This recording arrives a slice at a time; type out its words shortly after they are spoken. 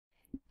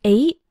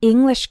8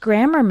 English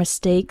grammar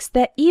mistakes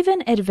that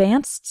even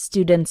advanced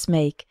students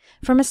make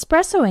from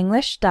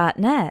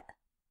EspressoEnglish.net.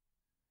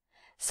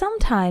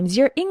 Sometimes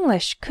your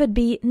English could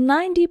be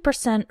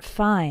 90%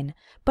 fine,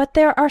 but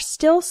there are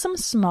still some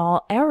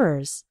small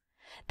errors.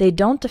 They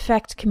don't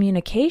affect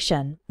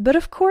communication, but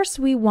of course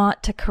we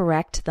want to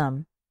correct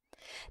them.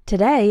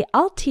 Today,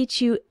 I'll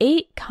teach you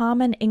 8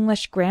 common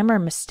English grammar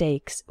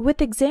mistakes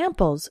with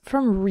examples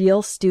from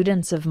real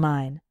students of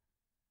mine.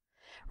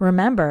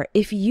 Remember,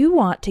 if you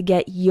want to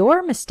get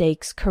your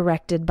mistakes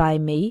corrected by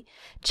me,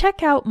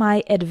 check out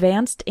my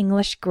Advanced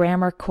English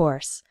Grammar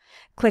course.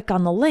 Click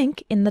on the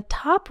link in the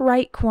top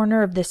right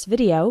corner of this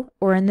video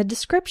or in the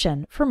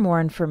description for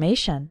more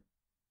information.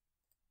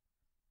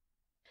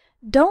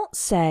 Don't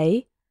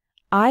say,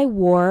 I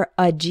wore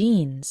a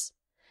jeans.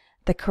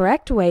 The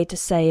correct way to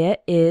say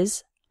it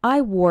is,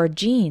 I wore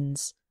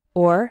jeans,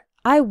 or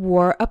I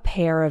wore a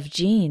pair of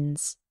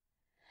jeans.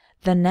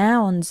 The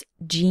nouns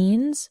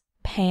jeans,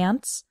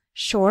 pants,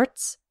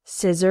 shorts,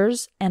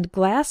 scissors, and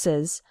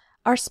glasses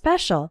are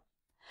special.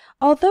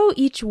 Although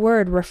each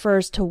word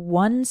refers to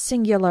one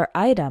singular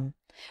item,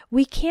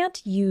 we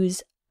can't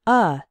use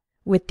a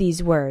with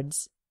these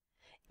words.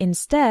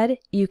 Instead,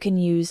 you can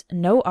use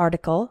no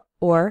article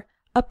or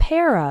a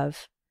pair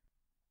of.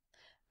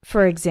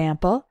 For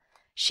example,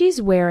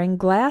 she's wearing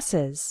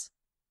glasses.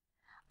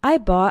 I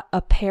bought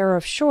a pair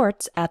of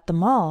shorts at the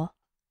mall.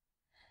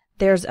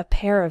 There's a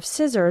pair of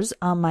scissors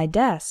on my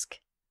desk.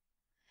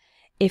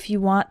 If you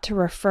want to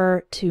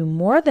refer to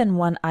more than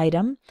one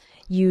item,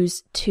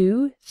 use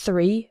 2,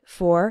 3,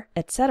 4,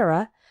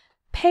 etc.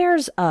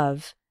 Pairs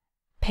of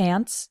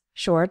pants,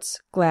 shorts,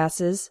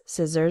 glasses,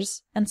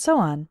 scissors, and so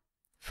on.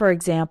 For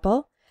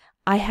example,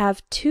 I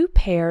have 2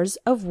 pairs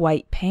of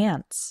white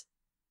pants.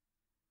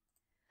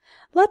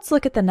 Let's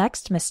look at the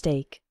next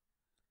mistake.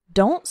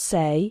 Don't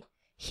say,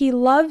 he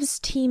loves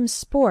team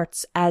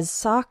sports as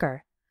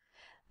soccer.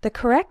 The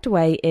correct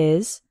way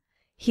is,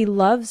 he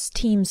loves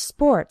team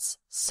sports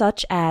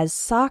such as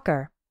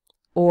soccer,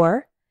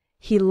 or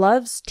he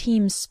loves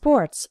team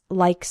sports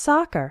like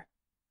soccer.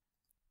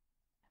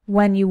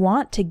 When you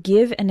want to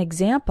give an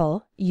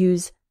example,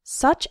 use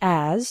such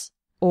as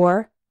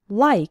or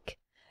like.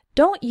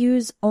 Don't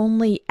use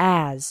only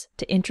as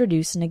to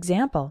introduce an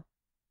example.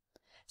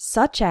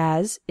 Such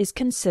as is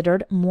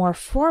considered more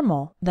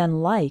formal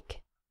than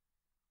like.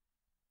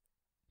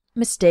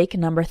 Mistake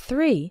number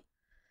 3.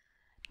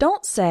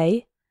 Don't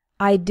say,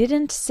 I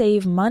didn't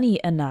save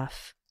money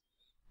enough.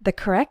 The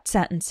correct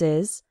sentence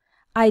is,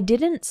 I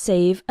didn't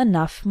save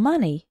enough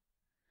money.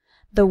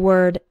 The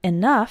word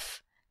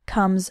enough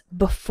comes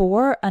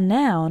before a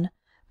noun,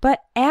 but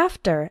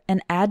after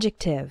an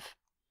adjective.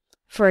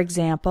 For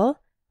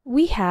example,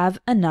 we have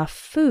enough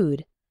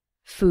food.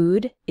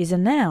 Food is a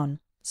noun,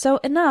 so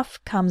enough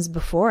comes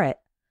before it.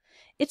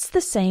 It's the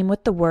same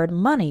with the word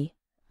money.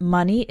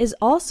 Money is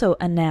also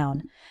a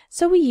noun,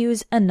 so we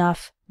use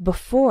enough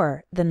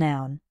before the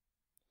noun.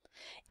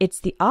 It's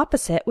the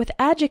opposite with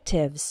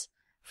adjectives.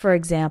 For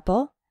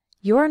example,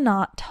 you're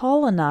not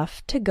tall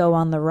enough to go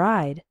on the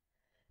ride.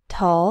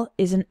 Tall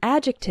is an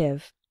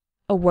adjective,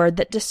 a word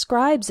that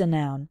describes a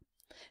noun.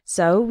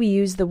 So we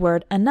use the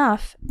word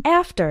enough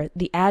after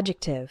the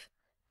adjective.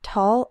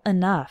 Tall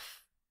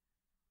enough.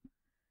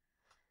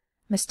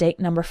 Mistake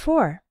number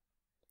 4.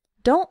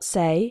 Don't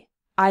say,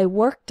 I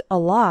worked a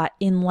lot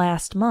in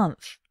last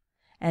month.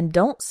 And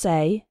don't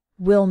say,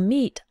 we'll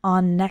meet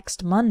on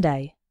next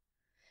Monday.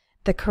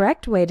 The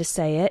correct way to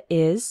say it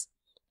is,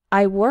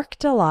 I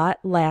worked a lot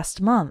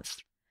last month.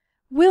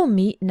 We'll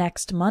meet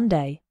next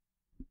Monday.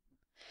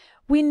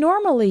 We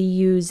normally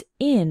use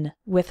in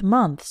with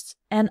months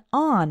and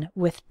on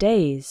with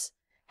days.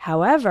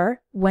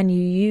 However, when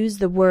you use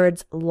the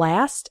words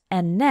last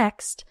and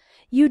next,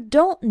 you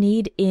don't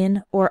need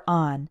in or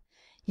on.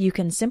 You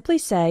can simply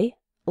say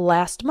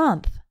last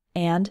month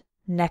and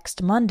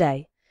next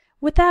Monday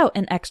without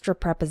an extra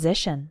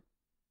preposition.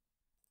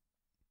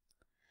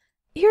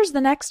 Here's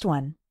the next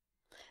one.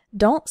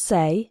 Don't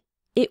say,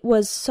 it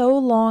was so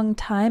long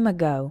time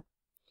ago.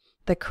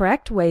 The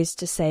correct ways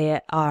to say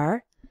it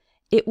are,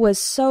 it was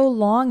so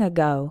long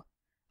ago,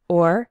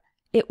 or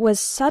it was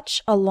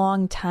such a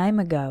long time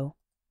ago.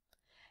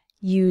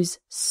 Use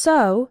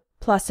so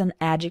plus an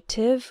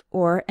adjective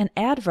or an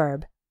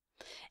adverb,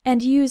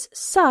 and use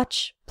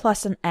such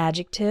plus an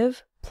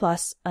adjective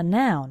plus a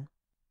noun.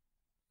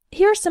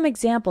 Here are some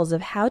examples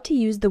of how to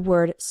use the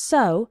word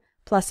so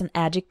plus an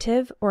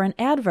adjective or an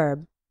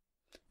adverb.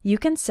 You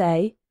can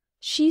say,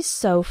 she's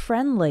so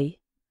friendly.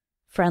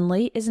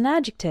 Friendly is an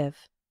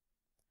adjective.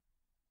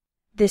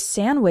 This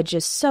sandwich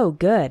is so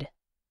good.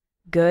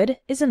 Good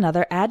is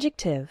another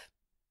adjective.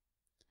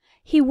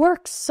 He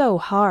works so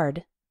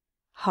hard.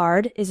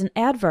 Hard is an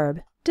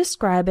adverb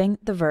describing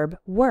the verb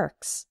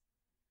works.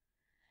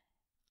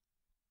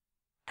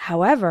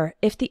 However,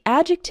 if the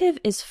adjective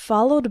is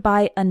followed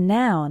by a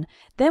noun,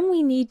 then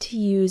we need to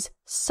use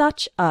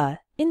such a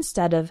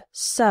instead of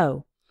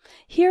so.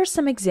 Here are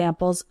some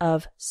examples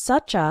of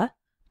such a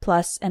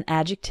plus an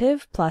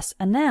adjective plus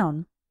a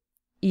noun.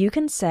 You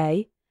can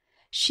say,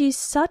 She's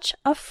such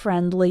a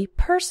friendly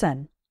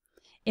person.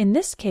 In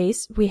this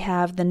case, we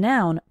have the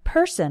noun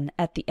person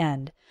at the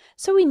end,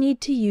 so we need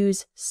to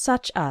use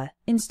such a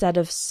instead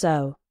of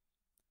so.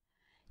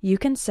 You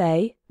can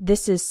say,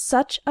 this is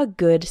such a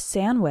good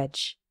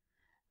sandwich,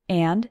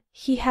 and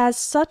he has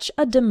such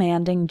a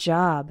demanding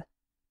job.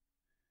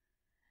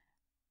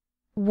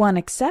 One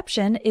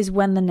exception is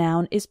when the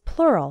noun is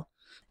plural.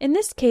 In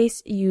this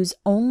case, use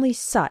only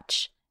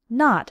such,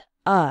 not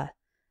a.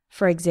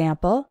 For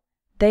example,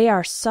 they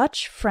are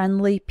such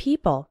friendly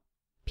people.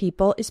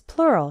 People is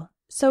plural,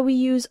 so we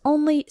use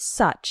only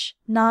such,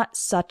 not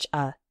such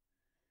a.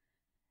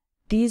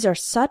 These are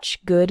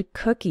such good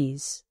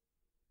cookies.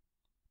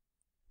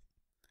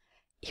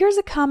 Here's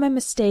a common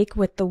mistake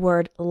with the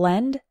word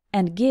lend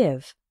and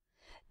give.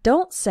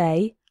 Don't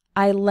say,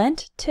 I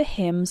lent to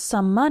him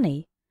some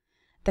money.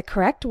 The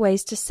correct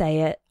ways to say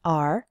it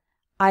are,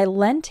 I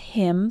lent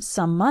him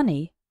some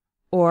money,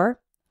 or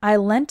I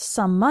lent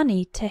some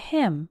money to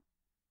him.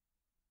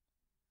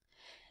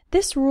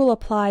 This rule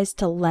applies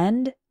to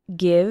lend,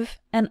 give,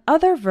 and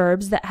other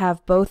verbs that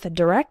have both a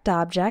direct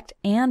object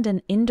and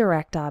an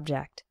indirect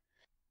object.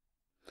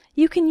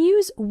 You can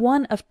use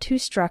one of two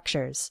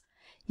structures.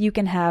 You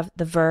can have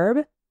the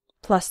verb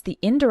plus the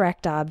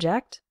indirect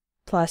object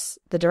plus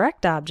the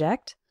direct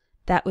object.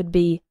 That would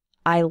be,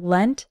 I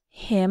lent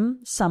him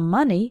some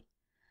money.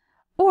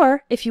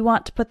 Or if you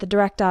want to put the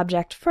direct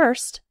object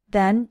first,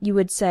 then you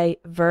would say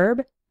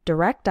verb,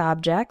 direct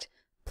object,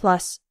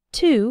 plus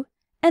to,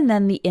 and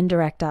then the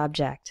indirect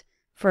object.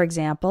 For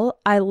example,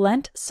 I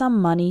lent some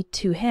money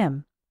to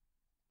him.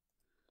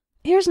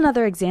 Here's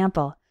another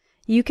example.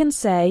 You can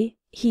say,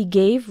 he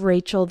gave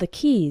Rachel the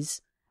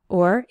keys,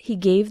 or he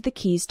gave the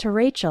keys to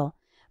Rachel.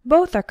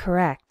 Both are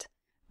correct,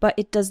 but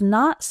it does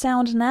not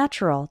sound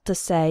natural to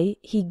say,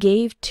 he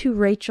gave to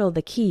Rachel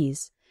the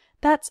keys.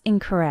 That's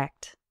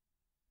incorrect.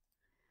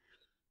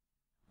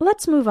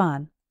 Let's move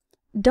on.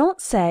 Don't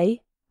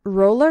say,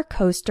 roller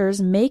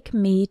coasters make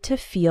me to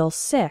feel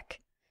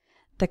sick.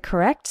 The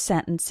correct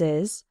sentence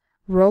is,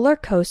 roller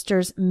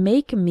coasters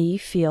make me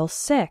feel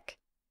sick.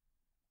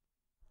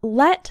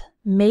 Let,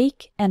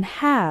 make, and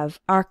have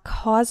are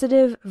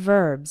causative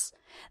verbs.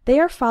 They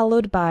are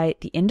followed by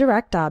the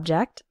indirect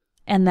object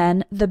and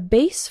then the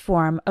base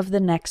form of the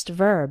next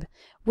verb,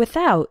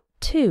 without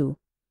to.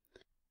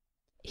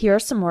 Here are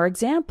some more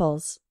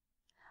examples.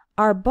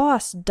 Our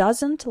boss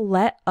doesn't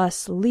let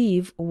us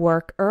leave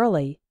work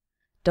early.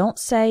 Don't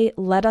say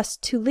let us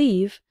to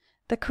leave.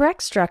 The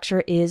correct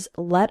structure is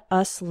let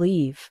us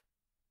leave.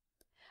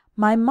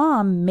 My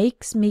mom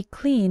makes me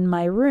clean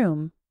my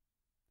room.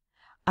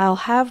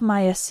 I'll have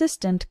my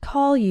assistant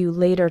call you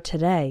later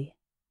today.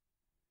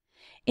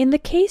 In the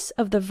case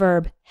of the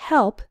verb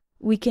help,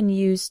 we can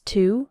use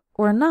to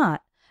or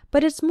not,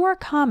 but it's more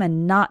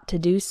common not to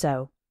do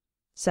so.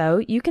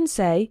 So you can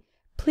say,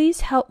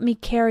 please help me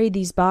carry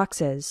these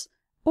boxes,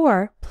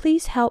 or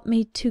please help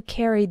me to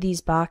carry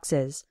these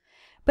boxes.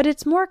 But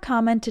it's more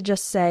common to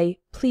just say,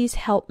 please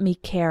help me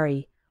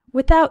carry,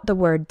 without the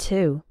word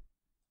to.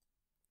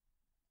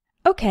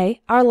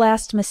 Okay, our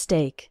last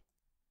mistake.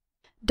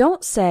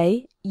 Don't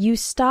say, you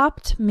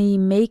stopped me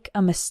make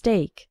a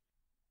mistake.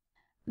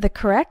 The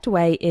correct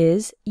way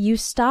is, you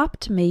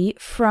stopped me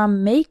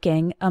from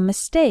making a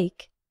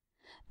mistake.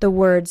 The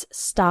words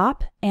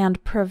stop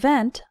and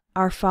prevent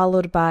are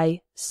followed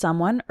by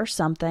someone or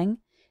something,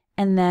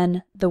 and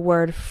then the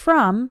word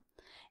from,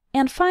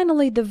 and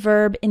finally the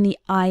verb in the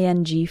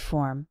ing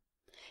form.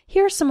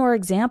 Here are some more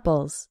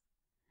examples.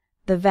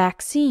 The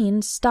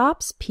vaccine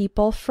stops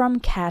people from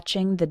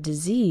catching the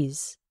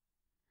disease.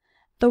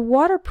 The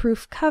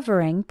waterproof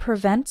covering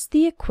prevents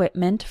the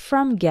equipment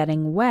from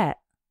getting wet.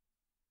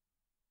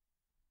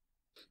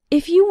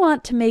 If you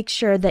want to make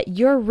sure that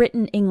your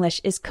written English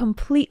is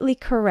completely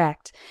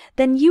correct,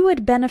 then you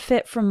would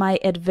benefit from my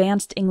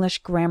Advanced English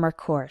Grammar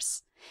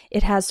course.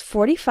 It has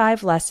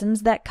 45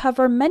 lessons that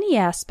cover many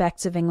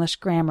aspects of English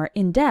grammar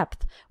in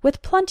depth,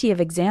 with plenty of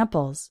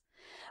examples.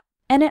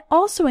 And it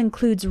also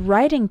includes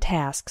writing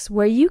tasks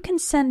where you can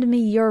send me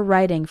your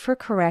writing for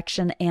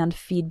correction and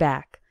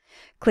feedback.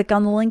 Click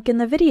on the link in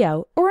the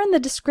video or in the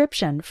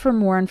description for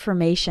more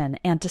information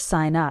and to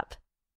sign up.